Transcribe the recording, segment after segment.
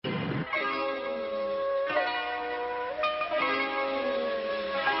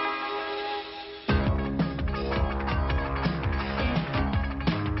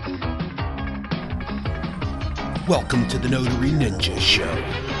Welcome to the Notary Ninja Show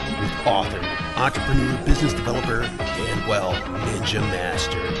with author, entrepreneur, business developer, and, ninja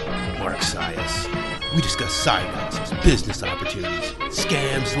master, Mark Sias. We discuss side hustles, business opportunities,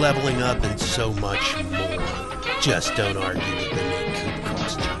 scams, leveling up, and so much more. Just don't argue with them, it could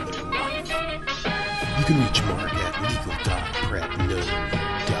cost you your life. You can reach Mark at legal.prepnotary.com.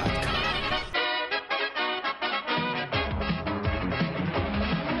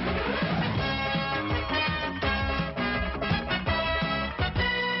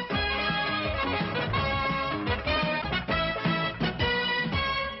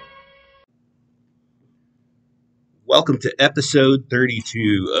 Welcome to episode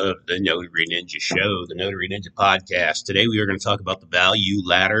 32 of the Notary Ninja Show, the Notary Ninja Podcast. Today we are going to talk about the value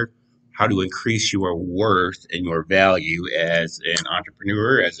ladder, how to increase your worth and your value as an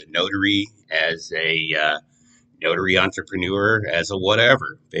entrepreneur, as a notary, as a notary entrepreneur, as a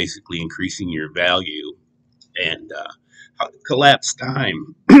whatever, basically increasing your value and how to collapse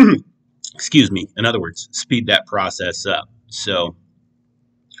time. In other words, speed that process up. So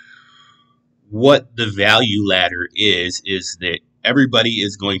what the value ladder is that everybody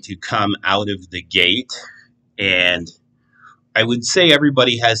is going to come out of the gate, and I would say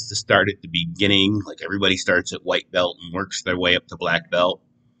everybody has to start at the beginning. Like, everybody starts at white belt and works their way up to black belt.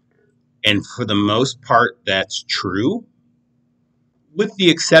 And for the most part, that's true, with the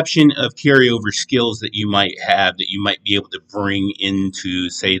exception of carryover skills that you might have that you might be able to bring into,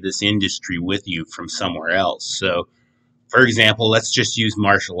 say, this industry with you from somewhere else. So, for example, let's just use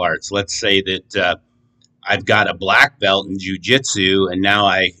martial arts. Let's say that I've got a black belt in jiu-jitsu, and now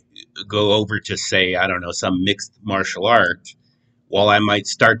I go over to, say, I don't know, some mixed martial art. While I might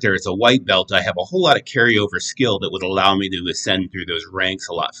start there as a white belt, I have a whole lot of carryover skill that would allow me to ascend through those ranks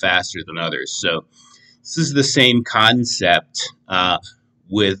a lot faster than others. So this is the same concept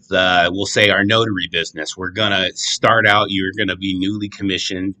with, we'll say, our notary business. We're going to start out, you're going to be newly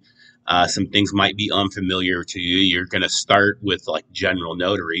commissioned. Some things might be unfamiliar to you. You're going to start with like general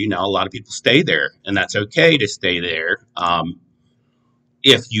notary. Now, a lot of people stay there, and that's okay to stay there.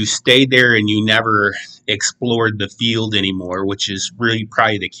 If you stay there and you never explored the field anymore, which is really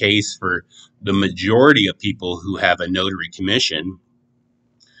probably the case for the majority of people who have a notary commission,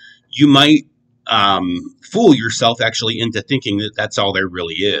 you might fool yourself actually into thinking that that's all there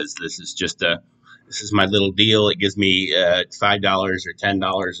really is. This is my little deal. It gives me $5 or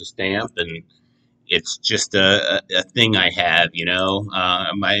 $10 a stamp, and it's just a thing I have,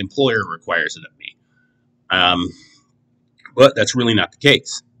 my employer requires it of me. But that's really not the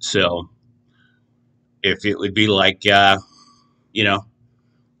case. So if it would be like, being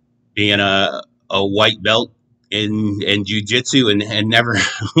a white belt in jiu-jitsu and never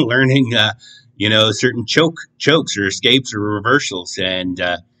learning, certain chokes or escapes or reversals, and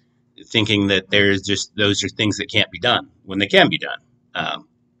thinking that those are things that can't be done when they can be done.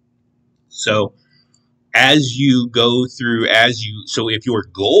 So as you go through, so if your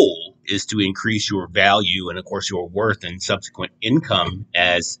goal is to increase your value and, of course, your worth and subsequent income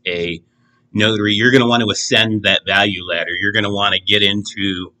as a notary, you're going to want to ascend that value ladder. You're going to want to get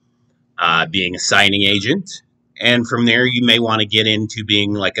into being a signing agent. And from there, you may want to get into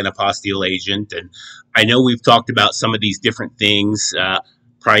being like an apostille agent. And I know we've talked about some of these different things,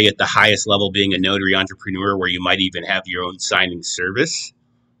 probably at the highest level being a notary entrepreneur, where you might even have your own signing service,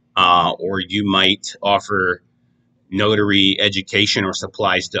 or you might offer notary education or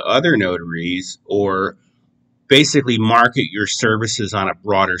supplies to other notaries, or basically market your services on a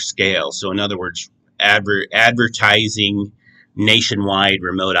broader scale. So in other words, advertising nationwide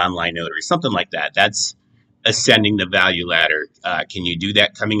remote online notary, something like that. That's ascending the value ladder. Can you do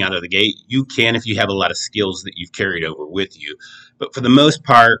that coming out of the gate? You can if you have a lot of skills that you've carried over with you. But for the most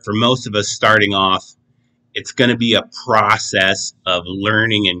part, for most of us starting off, it's going to be a process of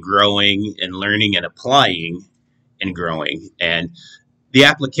learning and growing, and learning and applying and growing. And the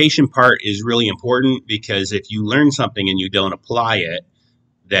application part is really important, because if you learn something and you don't apply it,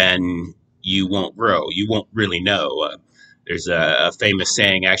 then you won't grow. You won't really know. There's a famous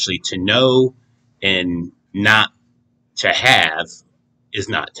saying, actually, to know and not to have is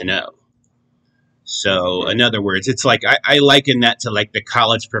not to know. So in other words, it's like I liken that to like the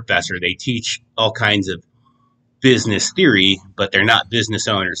college professor. They teach all kinds of business theory, but they're not business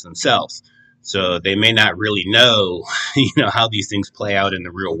owners themselves. So they may not really know, how these things play out in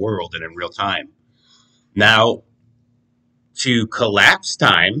the real world and in real time. Now, to collapse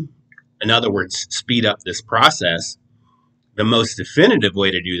time, in other words, speed up this process, the most definitive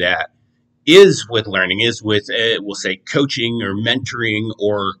way to do that is with learning, is with, we'll say, coaching or mentoring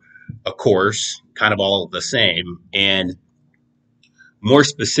or a course, kind of all the same. And more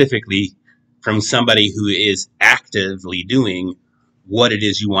specifically, from somebody who is actively doing what it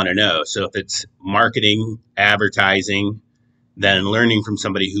is you want to know. So if it's marketing, advertising, then learning from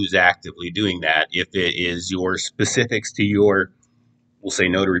somebody who's actively doing that. If it is your specifics to your, we'll say,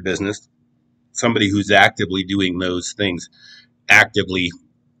 notary business, somebody who's actively doing those things, actively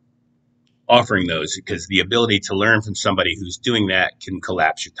offering those, because the ability to learn from somebody who's doing that can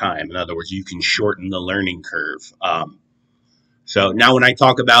collapse your time. In other words, you can shorten the learning curve. So now when I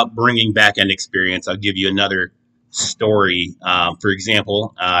talk about bringing back end experience, I'll give you another story. For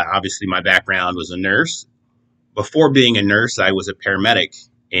example, obviously my background was a nurse. Before being a nurse, I was a paramedic.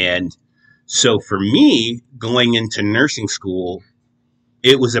 And so for me, going into nursing school,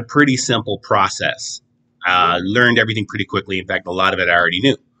 it was a pretty simple process. Learned everything pretty quickly. In fact, a lot of it I already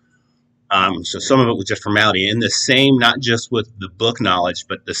knew. So some of it was just formality. And the same, not just with the book knowledge,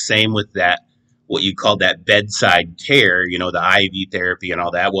 but the same with that, what you call that bedside care, you know, the IV therapy and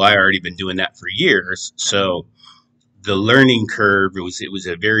all that. Well, I already been doing that for years. So the learning curve, it was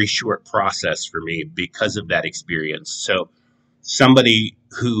a very short process for me because of that experience. So somebody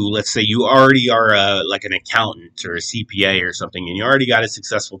who, let's say you already are like an accountant or a CPA or something, and you already got a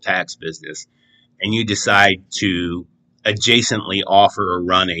successful tax business, and you decide to adjacently offer or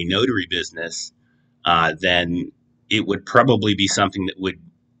run a notary business, then it would probably be something that would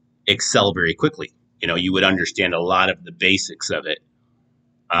excel very quickly. You know, you would understand a lot of the basics of it.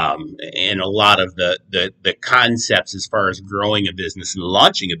 And a lot of the concepts as far as growing a business and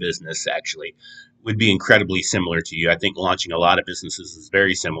launching a business actually would be incredibly similar to you. I think launching a lot of businesses is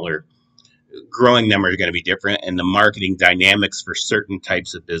very similar. Growing them are going to be different, and the marketing dynamics for certain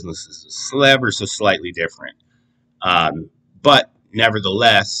types of businesses is ever so slightly different. But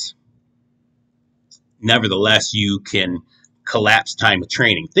nevertheless, you can collapse time with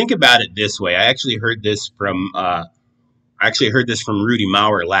training. Think about it this way. I actually heard this from Rudy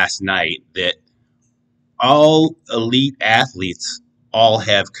Maurer last night, that all elite athletes all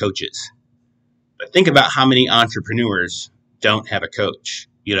have coaches. But think about how many entrepreneurs don't have a coach.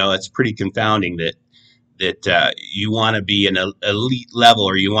 You know, it's pretty confounding that you want to be an elite level,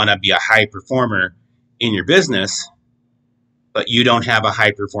 or you want to be a high performer in your business, but you don't have a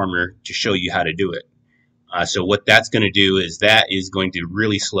high performer to show you how to do it. So what that's going to do is that is going to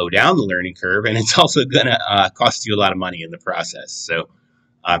really slow down the learning curve, and it's also going to cost you a lot of money in the process. So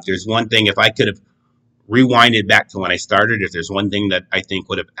if there's one thing, if I could have rewinded back to when I started, if there's one thing that I think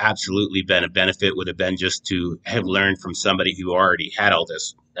would have absolutely been a benefit, would have been just to have learned from somebody who already had all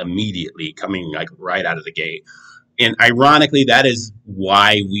this immediately, coming like right out of the gate. And ironically, that is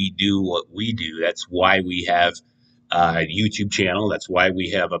why we do what we do. That's why we have a YouTube channel. That's why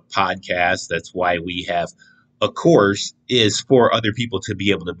we have a podcast. That's why we have a course, is for other people to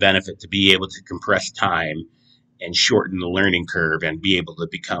be able to benefit, to be able to compress time and shorten the learning curve and be able to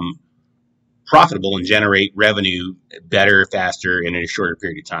become profitable and generate revenue better, faster, and in a shorter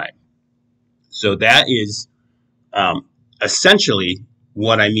period of time. So that is essentially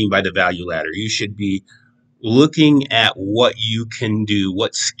what I mean by the value ladder. You should be looking at what you can do,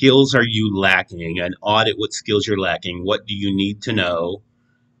 what skills are you lacking, and audit what skills you're lacking. What do you need to know,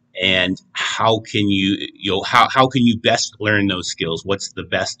 and how can how can you best learn those skills? What's the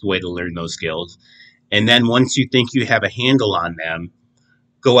best way to learn those skills? And then once you think you have a handle on them,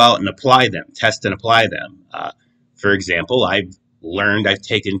 go out and apply them, test and apply them. For example, I've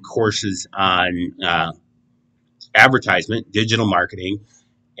taken courses on advertisement, digital marketing,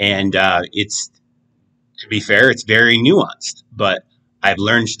 and to be fair, it's very nuanced, but I've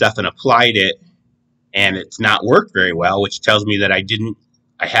learned stuff and applied it, and it's not worked very well, which tells me that I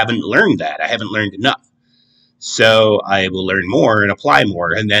haven't learned that. I haven't learned enough. So I will learn more and apply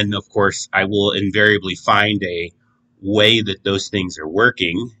more. And then, of course, I will invariably find a way that those things are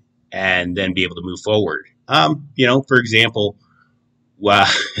working and then be able to move forward. For example, well,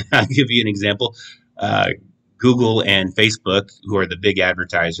 I'll give you an example. Google and Facebook, who are the big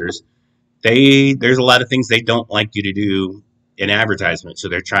advertisers, there's a lot of things they don't like you to do in advertisement. So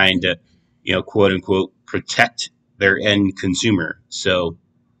they're trying to, quote unquote, protect their end consumer. So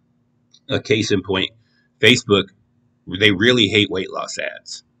a case in point, Facebook, they really hate weight loss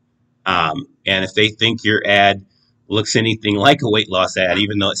ads. And if they think your ad looks anything like a weight loss ad,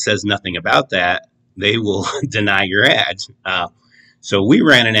 even though it says nothing about that, they will deny your ad. So we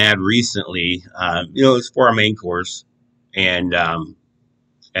ran an ad recently, it was for our main course, and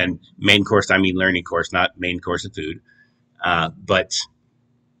main course, I mean learning course, not main course of food. But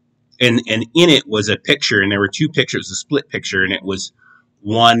in it was a picture, and there were two pictures, a split picture, and it was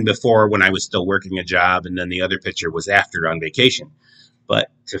one before when I was still working a job, and then the other picture was after on vacation.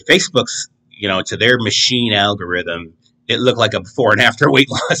 But to Facebook's, to their machine algorithm, it looked like a before and after weight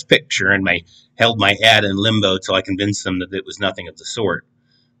loss picture, and I held my ad in limbo till I convinced them that it was nothing of the sort.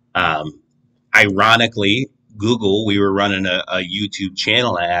 Um, Ironically, Google, we were running a YouTube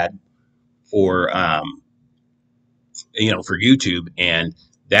channel ad for for YouTube, and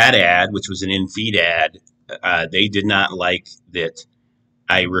that ad, which was an in-feed ad, they did not like that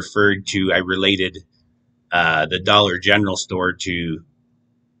I related the Dollar General store to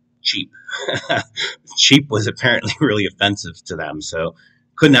cheap. Cheap was apparently really offensive to them, so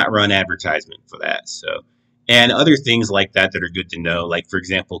could not run advertisement for that. So, and other things like that that are good to know, like for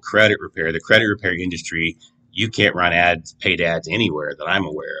example, credit repair. The credit repair industry, you can't run paid ads anywhere that I'm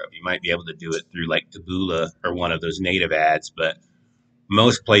aware of. You might be able to do it through like Taboola or one of those native ads, but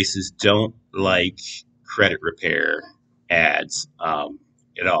most places don't like credit repair ads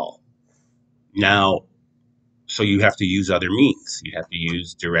at all. Now, so you have to use other means. You have to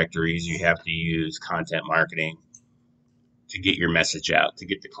use directories. You have to use content marketing to get your message out, to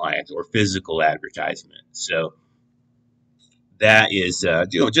get the clients, or physical advertisement. So that is,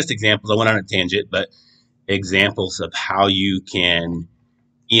 just examples. I went on a tangent, but examples of how you can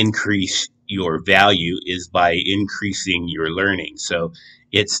increase your value is by increasing your learning. So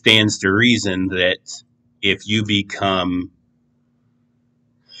it stands to reason that if you become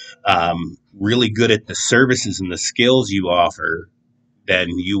really good at the services and the skills you offer, then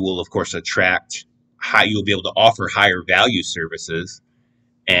you will, of course, you'll be able to offer higher value services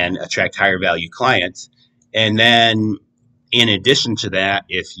and attract higher value clients. And then, in addition to that,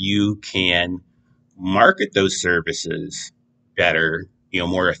 if you can market those services better,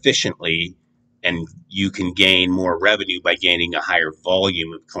 more efficiently, and you can gain more revenue by gaining a higher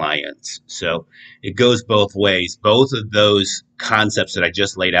volume of clients. So it goes both ways. Both of those concepts that I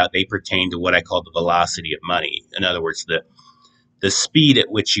just laid out, they pertain to what I call the velocity of money. In other words, the speed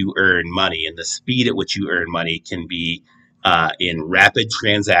at which you earn money, and the speed at which you earn money can be in rapid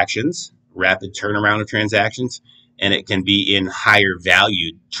transactions, rapid turnaround of transactions, and it can be in higher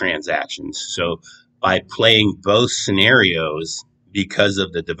valued transactions. So by playing both scenarios, because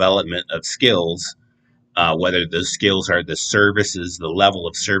of the development of skills, whether those skills are the services, the level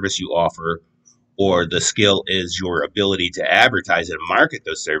of service you offer, or the skill is your ability to advertise and market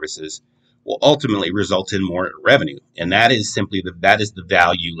those services, will ultimately result in more revenue. And that is the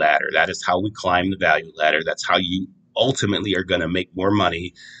value ladder. That is how we climb the value ladder. That's how you ultimately are going to make more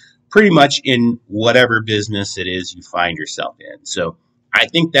money pretty much in whatever business it is you find yourself in. So I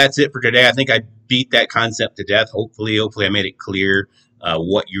think that's it for today. I think I beat that concept to death. Hopefully I made it clear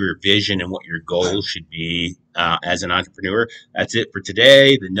what your vision and what your goals should be as an entrepreneur. That's it for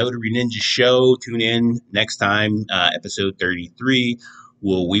today. The Notary Ninja Show. Tune in next time, episode 33.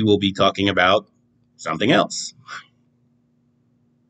 We will be talking about something else.